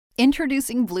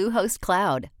Introducing Bluehost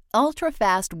Cloud,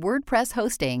 ultra-fast WordPress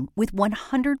hosting with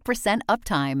 100%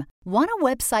 uptime. Want a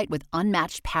website with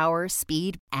unmatched power,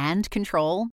 speed, and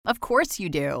control? Of course you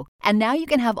do. And now you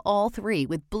can have all three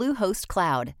with Bluehost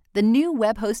Cloud, the new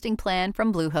web hosting plan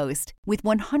from Bluehost. With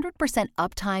 100%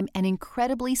 uptime and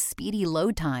incredibly speedy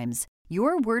load times,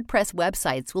 your WordPress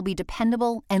websites will be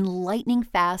dependable and lightning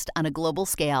fast on a global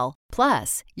scale.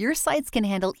 Plus, your sites can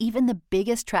handle even the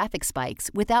biggest traffic spikes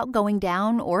without going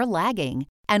down or lagging.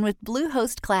 And with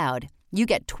Bluehost Cloud, you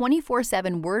get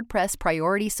 24/7 WordPress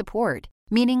priority support,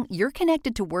 meaning you're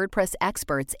connected to WordPress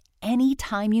experts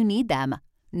anytime you need them.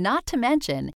 Not to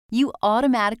mention, you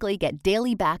automatically get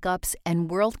daily backups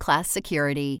and world-class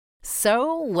security.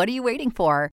 So, what are you waiting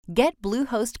for? Get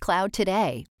Bluehost Cloud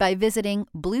today by visiting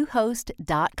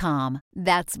Bluehost.com.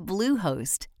 That's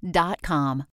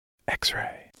Bluehost.com.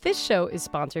 X-Ray. This show is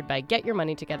sponsored by Get Your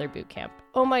Money Together Bootcamp,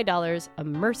 Oh My Dollar's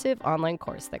immersive online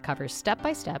course that covers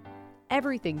step-by-step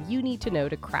everything you need to know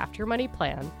to craft your money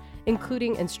plan,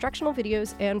 including instructional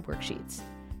videos and worksheets.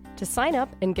 To sign up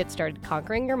and get started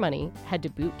conquering your money, head to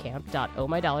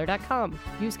bootcamp.ohmydollar.com.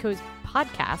 Use code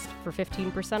PODCAST for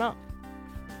 15% off.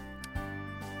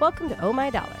 Welcome to Oh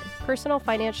My Dollar, personal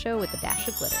finance show with a dash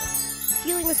of glitter.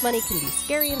 Dealing with money can be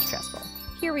scary and stressful.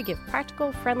 Here we give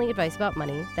practical, friendly advice about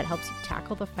money that helps you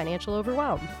tackle the financial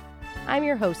overwhelm. I'm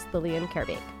your host, Lillian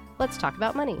Kerbake. Let's talk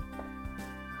about money.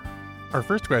 Our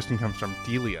first question comes from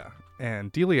Delia,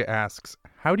 and Delia asks,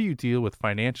 how do you deal with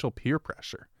financial peer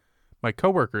pressure? My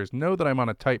coworkers know that I'm on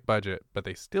a tight budget, but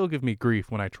they still give me grief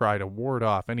when I try to ward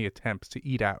off any attempts to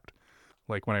eat out,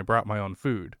 like when I brought my own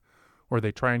food. Or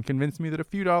they try and convince me that a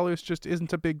few dollars just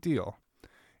isn't a big deal.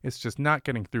 It's just not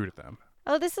getting through to them.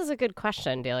 Oh, this is a good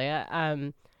question, Delia.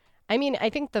 I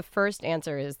think the first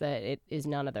answer is that it is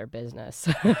none of their business.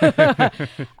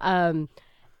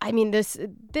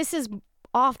 This is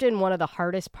often one of the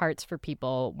hardest parts for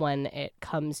people when it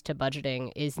comes to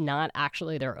budgeting is not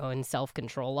actually their own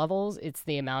self-control levels. It's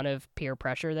the amount of peer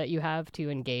pressure that you have to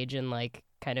engage in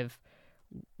kind of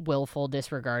willful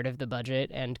disregard of the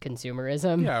budget and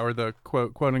consumerism. Yeah, or the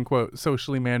quote unquote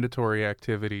socially mandatory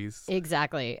activities.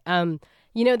 Exactly.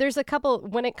 There's a couple,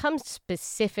 when it comes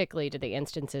specifically to the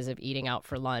instances of eating out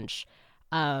for lunch,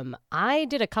 I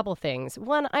did a couple things.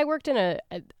 One, I worked in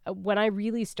when I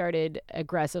really started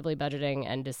aggressively budgeting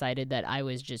and decided that I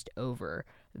was just over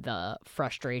the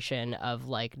frustration of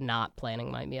not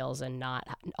planning my meals and not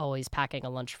always packing a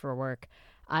lunch for work.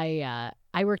 I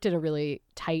worked in a really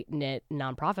tight-knit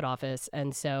nonprofit office,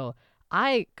 and so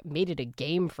I made it a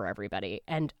game for everybody.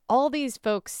 And all these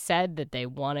folks said that they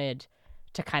wanted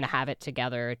to kind of have it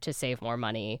together to save more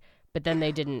money, but then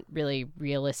they didn't really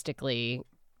realistically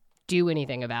do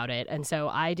anything about it. And so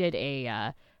I did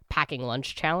a packing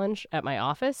lunch challenge at my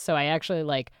office. So I actually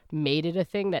made it a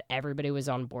thing that everybody was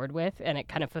on board with, and it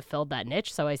kind of fulfilled that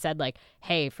niche. So I said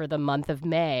hey, for the month of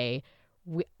May,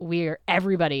 we are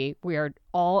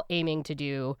all aiming to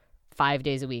do 5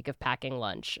 days a week of packing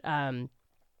lunch. And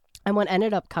what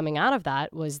ended up coming out of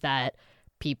that was that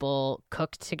people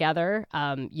cooked together.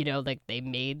 They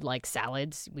made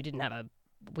salads. We didn't have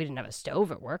a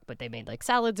stove at work, but they made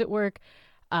salads at work.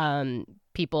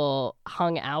 People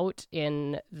hung out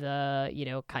in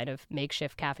the, kind of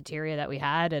makeshift cafeteria that we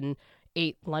had and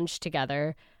ate lunch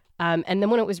together. And then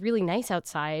when it was really nice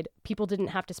outside, people didn't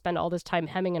have to spend all this time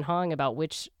hemming and hawing about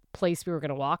which place we were going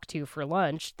to walk to for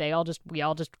lunch. We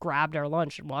all just grabbed our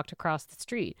lunch and walked across the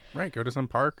street. Right. Go to some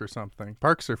park or something.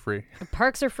 Parks are free.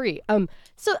 Parks are free.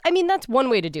 That's one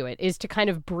way to do it, is to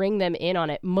kind of bring them in on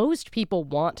it. Most people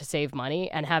want to save money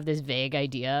and have this vague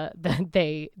idea that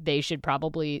they should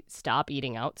probably stop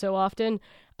eating out so often.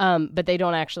 But they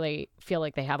don't actually feel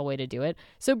like they have a way to do it.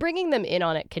 So bringing them in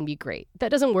on it can be great.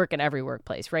 That doesn't work in every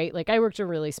workplace, right? I worked in a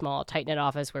really small, tight-knit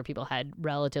office where people had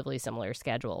relatively similar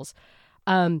schedules.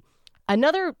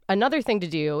 Another thing to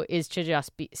do is to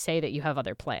just say that you have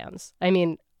other plans.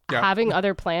 Having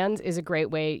other plans is a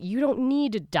great way. You don't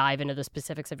need to dive into the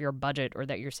specifics of your budget or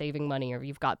that you're saving money or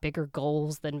you've got bigger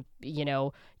goals than,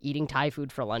 eating Thai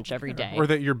food for lunch every day. Or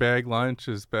that your bag lunch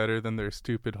is better than their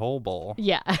stupid whole bowl.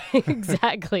 Yeah,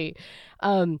 exactly.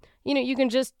 You can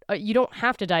just, you don't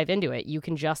have to dive into it. You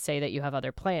can just say that you have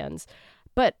other plans.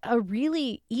 But a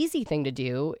really easy thing to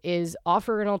do is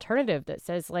offer an alternative that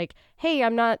says hey,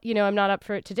 I'm not up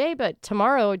for it today, but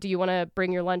tomorrow, do you want to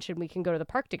bring your lunch and we can go to the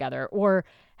park together? Or,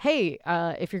 hey,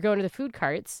 if you're going to the food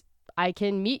carts, I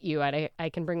can meet you and I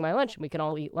can bring my lunch and we can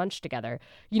all eat lunch together.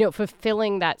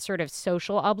 Fulfilling that sort of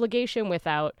social obligation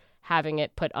without having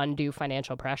it put undue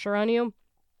financial pressure on you.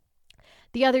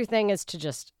 The other thing is to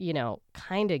just,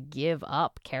 kind of give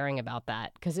up caring about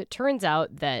that, because it turns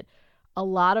out that a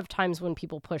lot of times when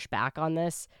people push back on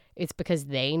this, it's because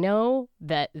they know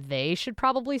that they should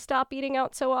probably stop eating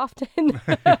out so often.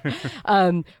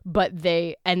 But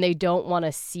they don't want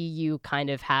to see you kind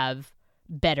of have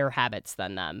better habits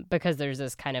than them, because there's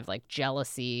this kind of like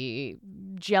jealousy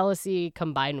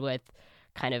combined with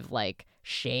kind of like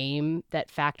shame that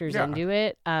factors into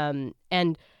it.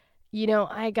 And you know,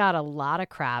 I got a lot of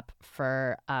crap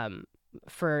for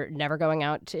never going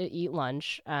out to eat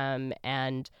lunch.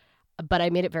 But I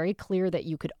made it very clear that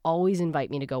you could always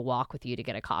invite me to go walk with you to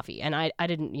get a coffee. And I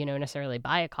didn't, you know, necessarily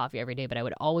buy a coffee every day, but I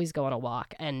would always go on a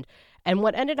walk. And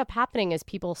what ended up happening is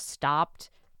people stopped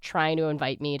trying to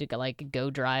invite me to go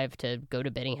drive to go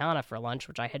to Benihana for lunch,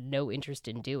 which I had no interest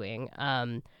in doing.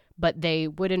 But they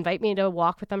would invite me to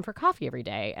walk with them for coffee every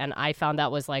day. And I found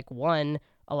that was like, one,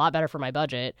 a lot better for my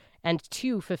budget, and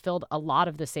two, fulfilled a lot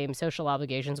of the same social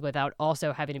obligations without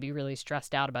also having to be really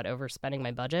stressed out about overspending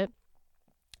my budget.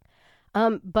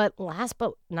 But last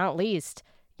but not least,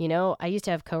 you know, I used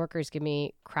to have coworkers give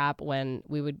me crap when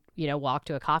we would, you know, walk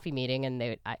to a coffee meeting, and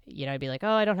I'd be like,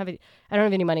 oh, I don't have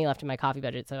any money left in my coffee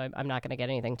budget, so I'm not going to get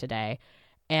anything today.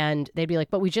 And they'd be like,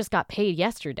 but we just got paid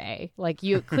yesterday. Like,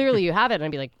 you clearly you have it. And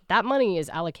I'd be like, that money is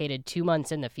allocated 2 months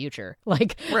in the future.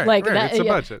 Like, right. That, it's a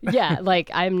budget. Yeah.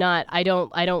 Like, I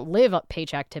don't live up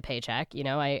paycheck to paycheck. You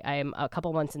know, I'm a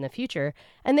couple months in the future.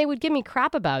 And they would give me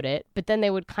crap about it, but then they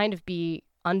would kind of be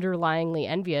underlyingly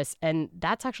envious. And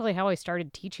that's actually how I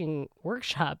started teaching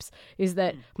workshops, is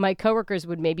that my coworkers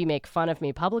would maybe make fun of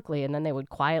me publicly, and then they would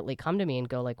quietly come to me and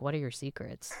go like, what are your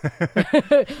secrets?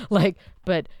 Like,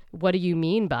 but what do you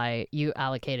mean by you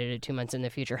allocated it 2 months in the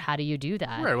future? How do you do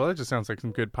that? Right. Well, that just sounds like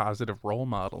some good positive role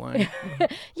modeling.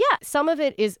 Yeah. Some of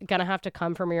it is going to have to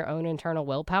come from your own internal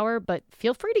willpower, but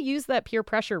feel free to use that peer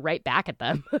pressure right back at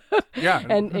them. Yeah.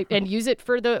 and use it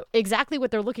for exactly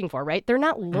what they're looking for, right? They're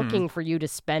not looking for you to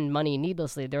spend money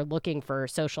needlessly. They're looking for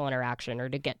social interaction or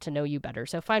to get to know you better.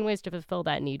 So find ways to fulfill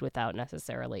that need without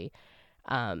necessarily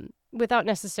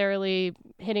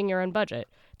hitting your own budget.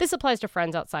 This applies to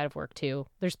friends outside of work too.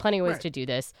 There's plenty of ways to do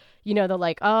this. You know, they're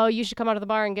like, oh, you should come out of the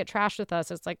bar and get trashed with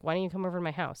us. It's like, why don't you come over to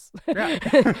my house?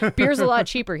 Yeah. Beer's a lot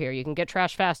cheaper here. You can get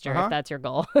trash faster if that's your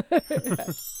goal.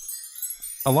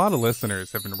 A lot of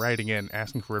listeners have been writing in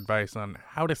asking for advice on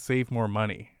how to save more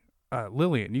money.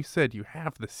 Lillian, you said you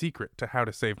have the secret to how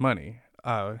to save money.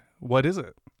 What is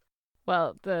it?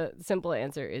 Well, the simple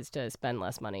answer is to spend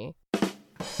less money.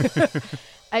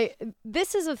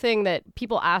 This is a thing that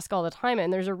people ask all the time,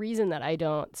 and there's a reason that I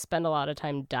don't spend a lot of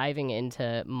time diving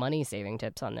into money saving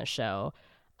tips on this show.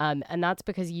 And that's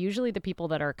because usually the people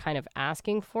that are kind of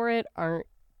asking for it aren't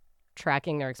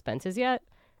tracking their expenses yet.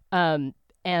 And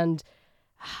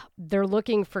they're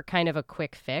looking for kind of a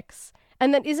quick fix.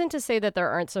 And that isn't to say that there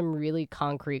aren't some really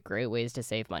concrete, great ways to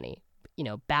save money. You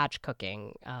know, batch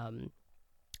cooking,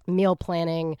 meal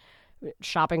planning,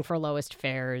 shopping for lowest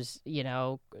fares, you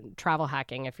know, travel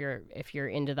hacking if you're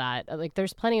into that. Like,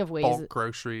 there's plenty of ways.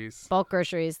 Bulk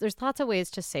groceries. There's lots of ways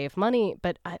to save money.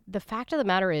 But the fact of the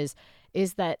matter is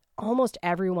that almost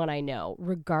everyone I know,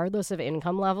 regardless of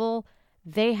income level,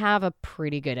 they have a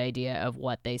pretty good idea of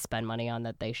what they spend money on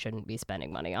that they shouldn't be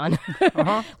spending money on.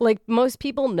 Like, most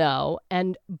people know,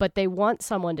 but they want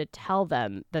someone to tell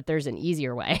them that there's an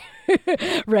easier way,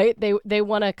 right? They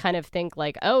want to kind of think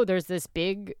like, oh, there's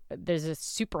a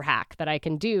super hack that I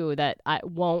can do that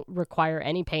won't require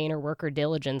any pain or work or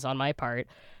diligence on my part.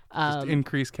 Just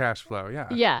increase cash flow, yeah.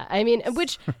 Yeah, I mean,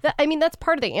 that's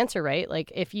part of the answer, right? Like,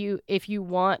 if you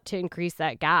want to increase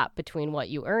that gap between what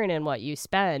you earn and what you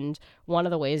spend, one of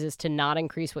the ways is to not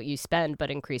increase what you spend,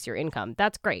 but increase your income.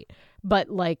 That's great. But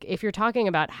like, if you're talking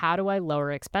about how do I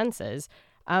lower expenses,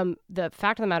 the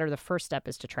fact of the matter, the first step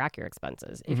is to track your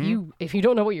expenses. If you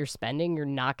don't know what you're spending, you're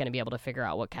not going to be able to figure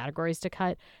out what categories to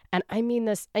cut. And I mean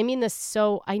this.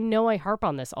 So I know I harp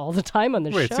on this all the time on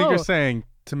the show. Wait, so you're saying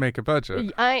to make a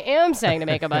budget? I am saying to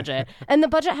make a budget. And the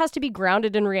budget has to be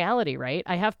grounded in reality, right?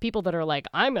 I have people that are like,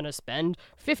 I'm going to spend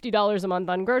 $50 a month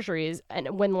on groceries.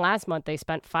 And when last month they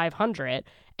spent $500,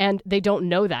 and they don't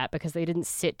know that because they didn't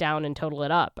sit down and total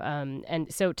it up.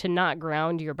 And so to not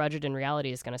ground your budget in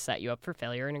reality is going to set you up for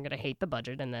failure, and you're going to hate the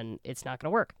budget, and then it's not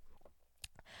going to work.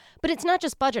 But it's not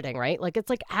just budgeting, right? Like, it's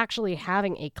like actually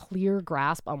having a clear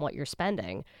grasp on what you're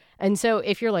spending. And so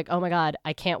if you're like, oh my God,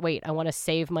 I can't wait, I want to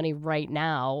save money right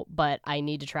now, but I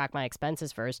need to track my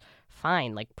expenses first,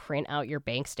 fine. Like, print out your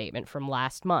bank statement from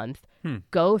last month,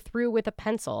 go through with a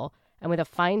pencil and with a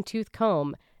fine-tooth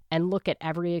comb and look at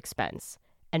every expense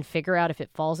and figure out if it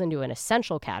falls into an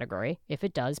essential category. If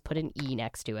it does, put an E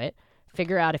next to it.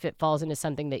 Figure out if it falls into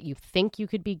something that you think you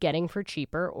could be getting for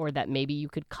cheaper or that maybe you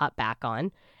could cut back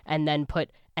on, and then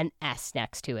put an S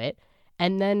next to it,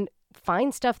 and then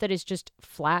find stuff that is just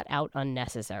flat out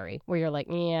unnecessary, where you're like,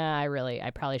 yeah,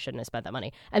 I probably shouldn't have spent that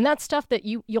money. And that's stuff that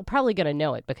you're probably going to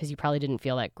know it because you probably didn't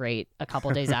feel that great a couple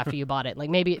days after you bought it. Like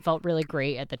maybe it felt really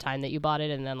great at the time that you bought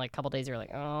it, and then like a couple days you're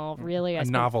like, oh, really? A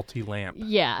novelty lamp.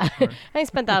 Yeah, I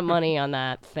spent that money on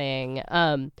that thing.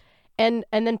 And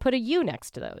then put a U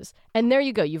next to those. And there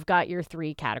you go. You've got your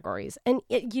 3 categories. And,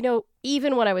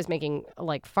 even when I was making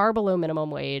like far below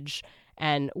minimum wage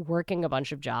and working a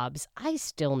bunch of jobs, I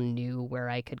still knew where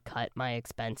I could cut my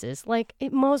expenses. Like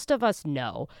most of us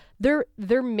know.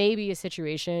 There may be a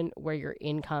situation where your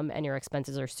income and your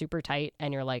expenses are super tight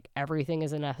and you're like, everything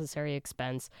is a necessary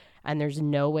expense and there's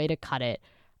no way to cut it.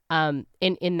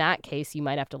 In that case, you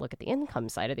might have to look at the income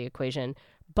side of the equation.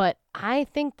 But I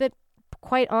think that,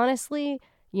 quite honestly,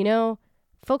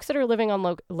 folks that are living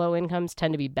on low incomes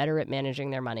tend to be better at managing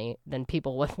their money than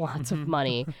people with lots of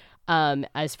money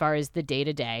as far as the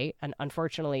day-to-day. And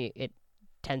unfortunately, it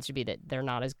tends to be that they're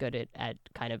not as good at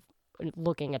kind of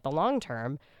looking at the long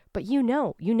term. But you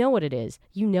know what it is.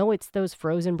 It's those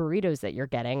frozen burritos that you're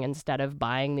getting instead of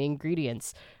buying the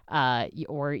ingredients.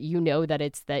 Or that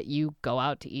it's that you go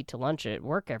out to eat to lunch at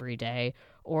work every day.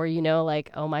 Or, like,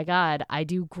 oh my God, I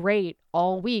do great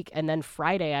all week. And then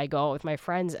Friday I go out with my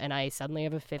friends and I suddenly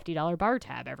have a $50 bar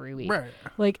tab every week. Right.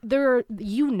 Like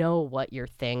what your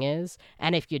thing is.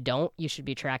 And if you don't, you should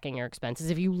be tracking your expenses.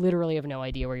 If you literally have no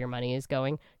idea where your money is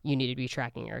going, you need to be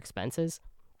tracking your expenses.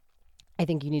 I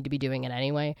think you need to be doing it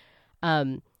anyway.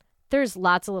 There's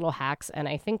lots of little hacks. And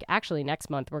I think actually next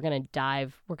month we're going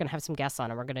to have some guests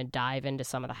on and we're going to dive into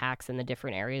some of the hacks in the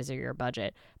different areas of your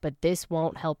budget. But this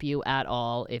won't help you at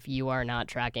all if you are not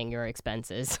tracking your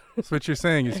expenses. So what you're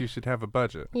saying is you should have a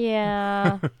budget.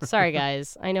 Yeah. Sorry,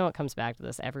 guys. I know it comes back to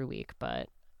this every week, but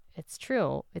it's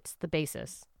true. It's the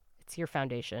basis. It's your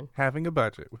foundation. Having a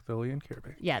budget with Lily and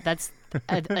Kirby. Yeah, that's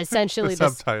essentially the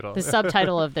subtitle. The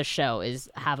subtitle of the show is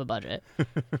Have a Budget.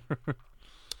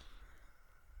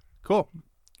 Cool.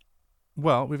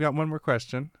 Well, we've got one more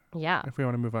question. Yeah. If we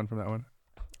want to move on from that one.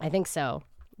 I think so.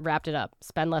 Wrapped it up.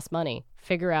 Spend less money.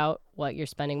 Figure out what you're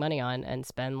spending money on and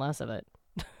spend less of it.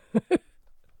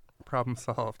 Problem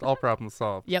solved. All problems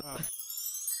solved. Yep.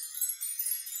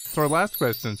 So our last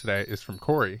question today is from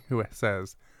Corey, who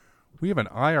says, we have an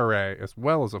IRA as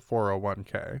well as a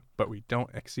 401k, but we don't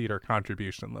exceed our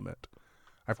contribution limit.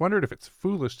 I've wondered if it's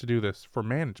foolish to do this for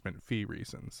management fee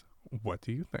reasons. What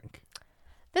do you think?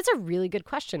 That's a really good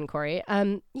question, Corey.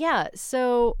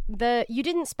 So you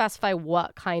didn't specify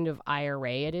what kind of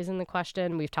IRA it is in the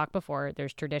question. We've talked before.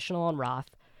 There's traditional and Roth.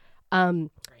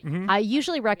 I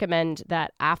usually recommend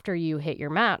that after you hit your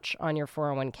match on your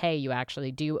 401k, you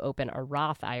actually do open a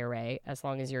Roth IRA as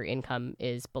long as your income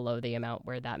is below the amount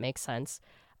where that makes sense.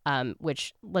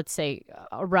 Which, let's say,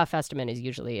 a rough estimate is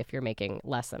usually if you're making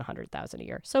less than $100,000 a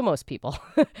year. So most people.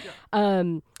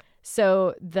 The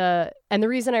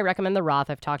reason I recommend the Roth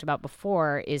I've talked about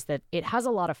before is that it has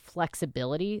a lot of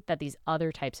flexibility that these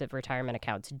other types of retirement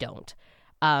accounts don't.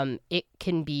 It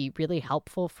can be really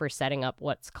helpful for setting up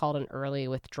what's called an early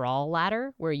withdrawal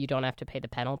ladder, where you don't have to pay the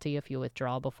penalty if you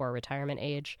withdraw before retirement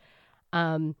age.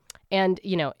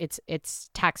 It's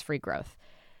tax-free growth.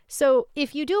 So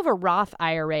if you do have a Roth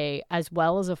IRA as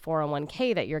well as a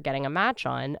 401k that you're getting a match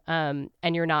on, and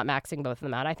you're not maxing both of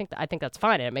them out, I think that's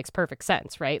fine. And it makes perfect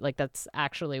sense, right? Like that's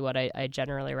actually what I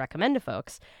generally recommend to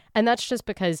folks. And that's just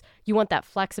because you want that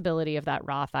flexibility of that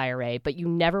Roth IRA, but you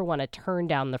never want to turn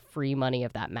down the free money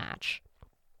of that match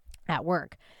at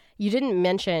work. You didn't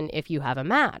mention if you have a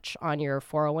match on your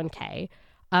 401k.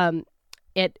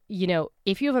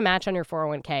 If you have a match on your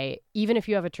 401k, even if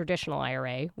you have a traditional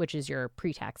IRA, which is your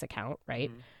pre-tax account,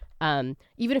 right?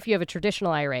 Even if you have a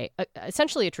traditional IRA,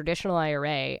 essentially a traditional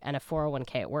IRA and a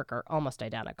 401k at work are almost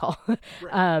identical.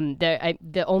 Right.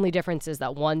 The only difference is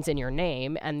that one's in your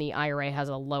name and the IRA has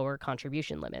a lower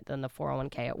contribution limit than the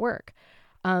 401k at work.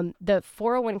 The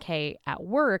 401k at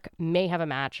work may have a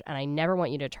match, and I never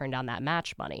want you to turn down that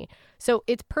match money. So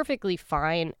it's perfectly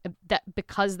fine that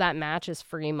because that match is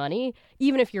free money,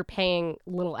 even if you're paying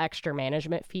little extra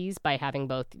management fees by having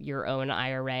both your own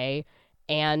IRA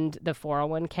and the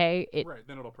 401k. Right,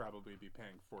 then it'll probably be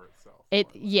paying for itself. It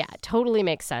totally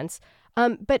makes sense.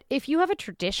 But if you have a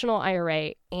traditional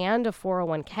IRA and a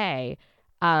 401k,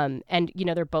 and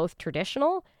they're both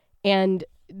traditional, and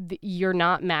you're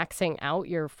not maxing out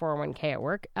your 401k at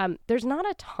work, there's not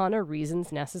a ton of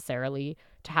reasons necessarily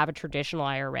to have a traditional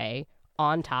IRA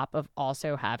on top of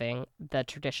also having the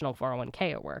traditional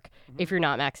 401k at work if you're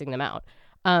not maxing them out.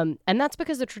 And that's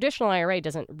because the traditional IRA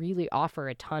doesn't really offer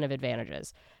a ton of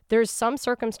advantages. There's some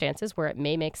circumstances where it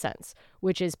may make sense,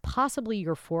 which is possibly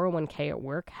your 401k at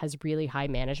work has really high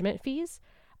management fees.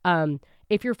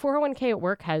 If your 401k at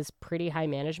work has pretty high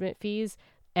management fees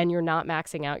and you're not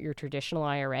maxing out your traditional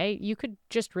IRA, you could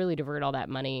just really divert all that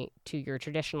money to your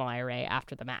traditional IRA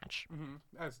after the match.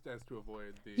 As to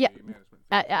avoid the management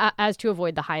fees. As to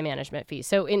avoid the high management fees.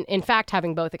 So in fact,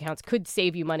 having both accounts could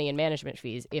save you money in management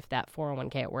fees if that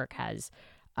 401k at work has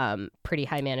pretty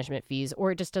high management fees,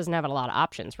 or it just doesn't have a lot of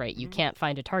options, right? You can't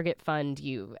find a target fund.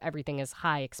 Everything is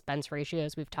high expense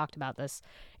ratios. We've talked about this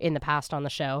in the past on the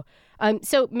show.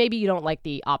 So maybe you don't like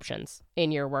the options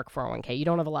in your work 401k. You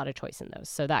don't have a lot of choice in those.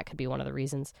 So that could be one of the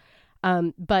reasons.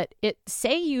 But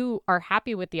say you are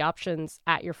happy with the options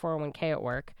at your 401k at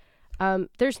work.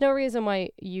 There's no reason why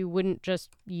you wouldn't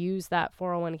just use that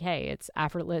 401k. It's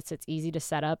effortless, it's easy to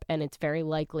set up, and it's very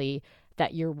likely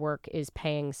that your work is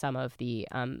paying some of the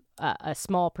a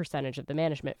small percentage of the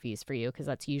management fees for you, because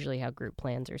that's usually how group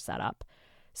plans are set up.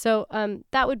 So I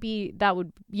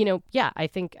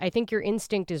think your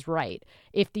instinct is right.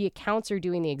 If the accounts are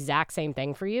doing the exact same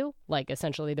thing for you, like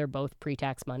essentially they're both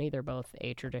pre-tax money, they're both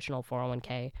a traditional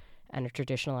 401k and a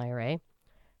traditional IRA.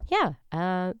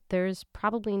 There's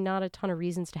probably not a ton of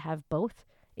reasons to have both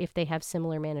if they have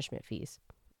similar management fees.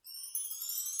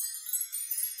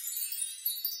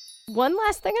 One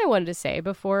last thing I wanted to say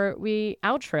before we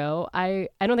outro, I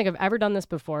don't think I've ever done this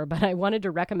before, but I wanted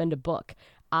to recommend a book.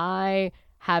 I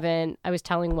was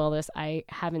telling Will this, I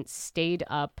haven't stayed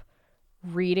up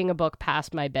reading a book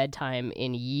past my bedtime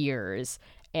in years.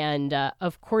 And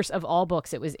of course, of all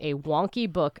books, it was a wonky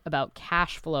book about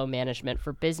cash flow management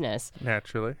for business.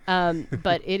 Naturally.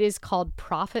 But it is called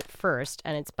Profit First,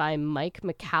 and it's by Mike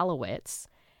Michalowicz.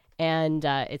 And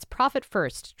it's Profit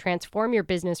First, transform your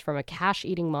business from a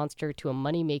cash-eating monster to a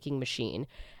money-making machine.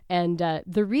 And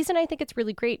the reason I think it's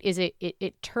really great is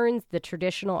it turns the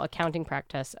traditional accounting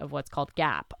practice of what's called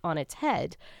GAAP on its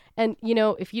head. And,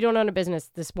 if you don't own a business,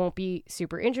 this won't be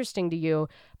super interesting to you.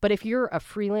 But if you're a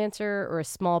freelancer or a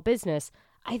small business,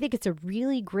 I think it's a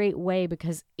really great way,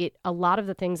 because a lot of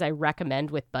the things I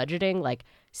recommend with budgeting, like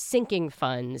syncing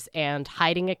funds and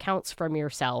hiding accounts from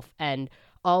yourself and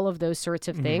all of those sorts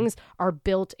of things, are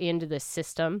built into the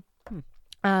system.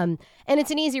 And it's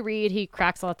an easy read. He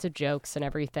cracks lots of jokes and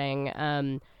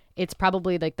everything. It's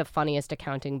probably like the funniest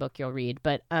accounting book you'll read.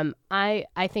 But I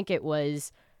think it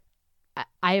was...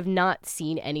 I have not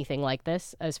seen anything like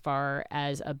this as far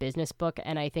as a business book,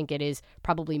 and I think it is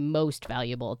probably most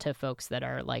valuable to folks that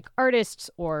are like artists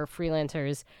or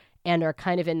freelancers and are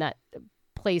kind of in that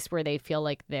place where they feel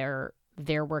like they're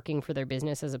working for their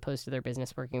business as opposed to their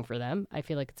business working for them. I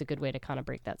feel like it's a good way to kind of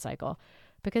break that cycle,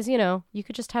 because, you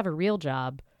could just have a real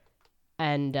job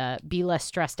and be less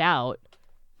stressed out,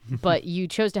 but you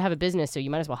chose to have a business, so you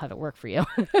might as well have it work for you.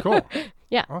 Cool.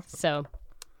 Yeah. Awesome. So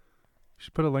you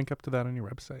should put a link up to that on your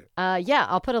website.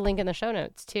 I'll put a link in the show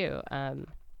notes too. I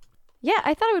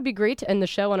thought it would be great to end the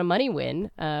show on a money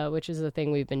win, which is a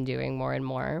thing we've been doing more and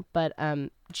more. But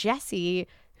Jesse,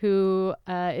 who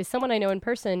is someone I know in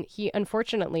person, he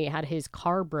unfortunately had his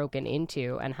car broken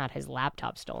into and had his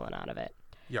laptop stolen out of it.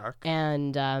 Yuck.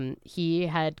 And he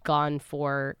had gone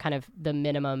for kind of the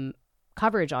minimum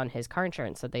coverage on his car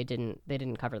insurance, so they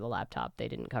didn't cover the laptop, they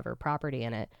didn't cover property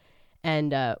in it.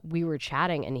 And we were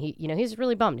chatting, and he's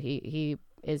really bummed. He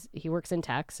works in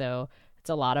tech, so it's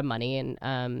a lot of money,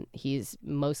 and he's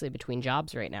mostly between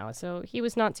jobs right now. So he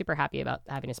was not super happy about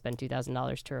having to spend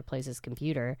 $2,000 to replace his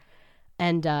computer.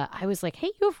 And I was like,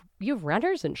 "Hey, you have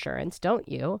renter's insurance, don't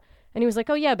you?" And he was like,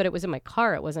 "Oh yeah, but it was in my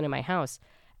car. It wasn't in my house."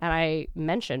 And I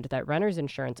mentioned that renter's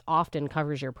insurance often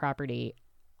covers your property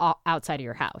outside of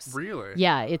your house. Really?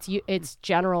 Yeah, it's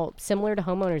general, similar to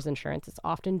homeowners insurance. It's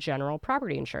often general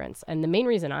property insurance. And the main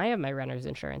reason I have my renter's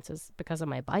insurance is because of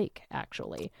my bike,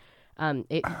 actually.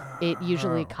 It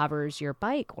usually covers your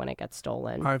bike when it gets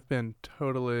stolen. I've been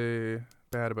totally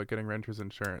bad about getting renter's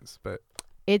insurance, but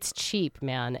it's cheap,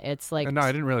 man. It's like no,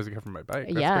 I didn't realize it covered my bike.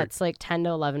 That's great. It's like $10 to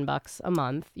 $11 a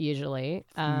month usually.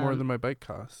 More than my bike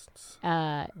costs.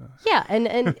 Yeah,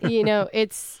 and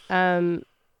it's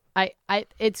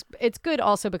it's good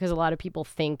also because a lot of people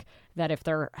think that if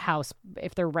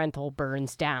their rental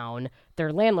burns down,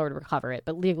 their landlord will cover it,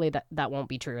 but legally that won't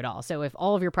be true at all. So if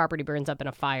all of your property burns up in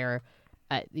a fire,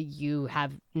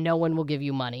 no one will give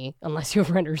you money unless you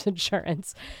have renter's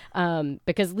insurance,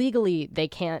 because legally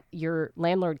your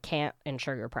landlord can't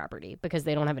insure your property because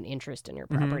they don't have an interest in your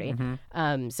property.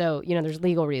 So there's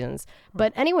legal reasons.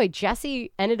 But anyway,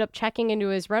 Jesse ended up checking into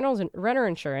his renter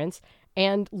insurance,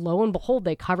 And lo and behold,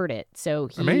 they covered it. So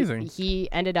Amazing. He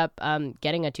ended up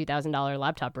getting a $2,000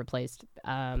 laptop replaced,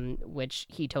 which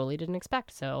he totally didn't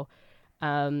expect. So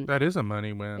that is a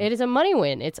money win. it is a money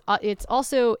win. It's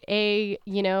also a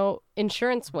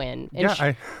insurance win.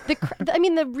 Yeah,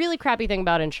 the really crappy thing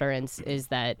about insurance is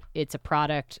that it's a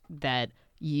product that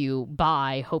you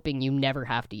buy hoping you never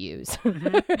have to use.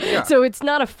 Yeah. So it's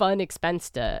not a fun expense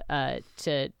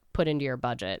to put into your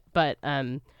budget. But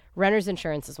renter's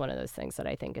insurance is one of those things that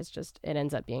I think is just, it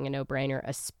ends up being a no-brainer,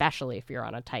 especially if you're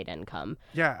on a tight income.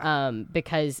 Yeah.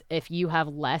 Because if you have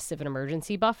less of an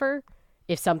emergency buffer,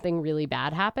 if something really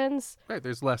bad happens, Right,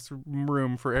 there's less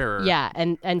room for error. yeah,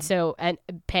 and so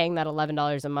paying that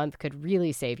 $11 a month could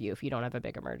really save you if you don't have a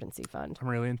big emergency fund. I'm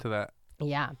really into that.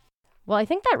 Yeah. Well, I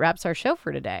think that wraps our show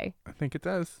for today. I think it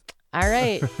does. All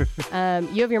right.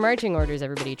 You have your marching orders,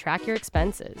 everybody. Track your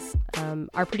expenses.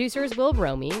 Our producer is Will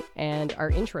Romy, and our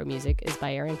intro music is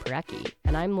by Aaron Parecki.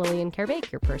 And I'm Lillian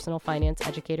Kerbake, your personal finance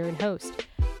educator and host.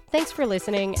 Thanks for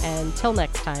listening, and till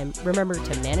next time, remember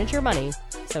to manage your money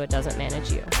so it doesn't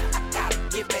manage you. I gotta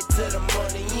get back to the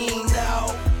money, you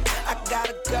know. I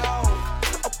gotta go.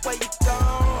 Oh, where you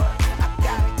going? I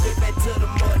gotta get back to the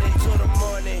money, to the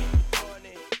money.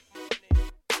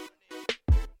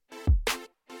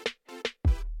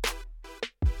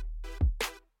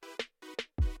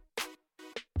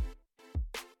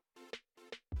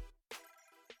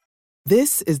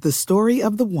 This is the story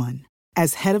of the one.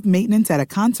 As head of maintenance at a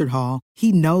concert hall,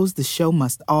 he knows the show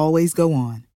must always go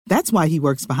on. That's why he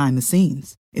works behind the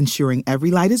scenes, ensuring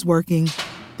every light is working,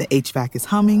 the HVAC is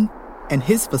humming, and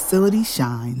his facility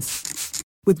shines.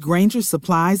 With Grainger's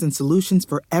supplies and solutions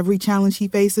for every challenge he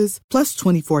faces, plus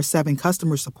 24/7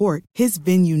 customer support, his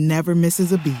venue never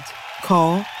misses a beat.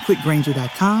 Call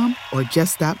quickgrainger.com or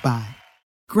just stop by.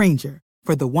 Grainger,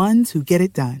 for the ones who get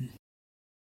it done.